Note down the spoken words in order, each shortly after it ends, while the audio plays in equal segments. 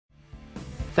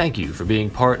Thank you for being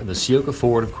part of the Ciocca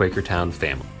Ford of Quakertown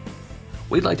family.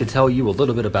 We'd like to tell you a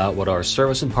little bit about what our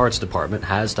service and parts department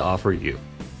has to offer you.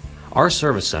 Our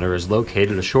service center is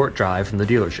located a short drive from the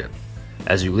dealership.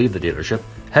 As you leave the dealership,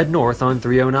 head north on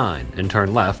 309 and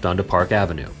turn left onto Park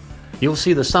Avenue. You'll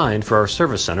see the sign for our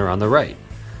service center on the right.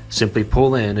 Simply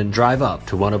pull in and drive up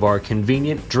to one of our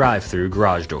convenient drive-through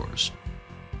garage doors.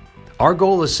 Our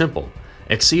goal is simple: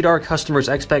 exceed our customers'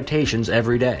 expectations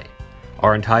every day.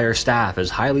 Our entire staff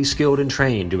is highly skilled and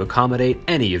trained to accommodate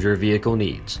any of your vehicle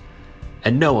needs.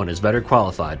 And no one is better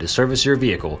qualified to service your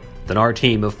vehicle than our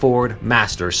team of Ford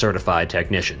Master Certified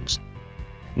technicians.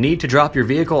 Need to drop your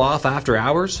vehicle off after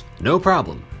hours? No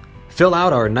problem. Fill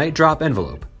out our night drop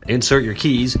envelope, insert your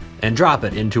keys, and drop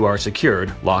it into our secured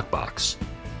lockbox.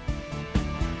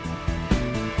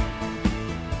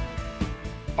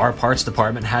 Our parts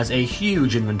department has a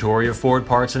huge inventory of Ford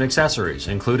parts and accessories,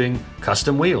 including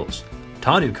custom wheels,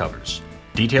 tonneau covers,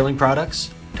 detailing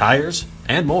products, tires,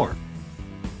 and more.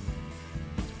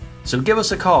 So give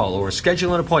us a call or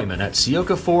schedule an appointment at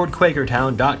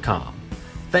CioccaFordQuakertown.com.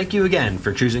 Thank you again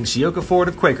for choosing Ciocca Ford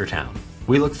of Quakertown.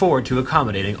 We look forward to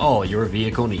accommodating all your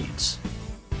vehicle needs.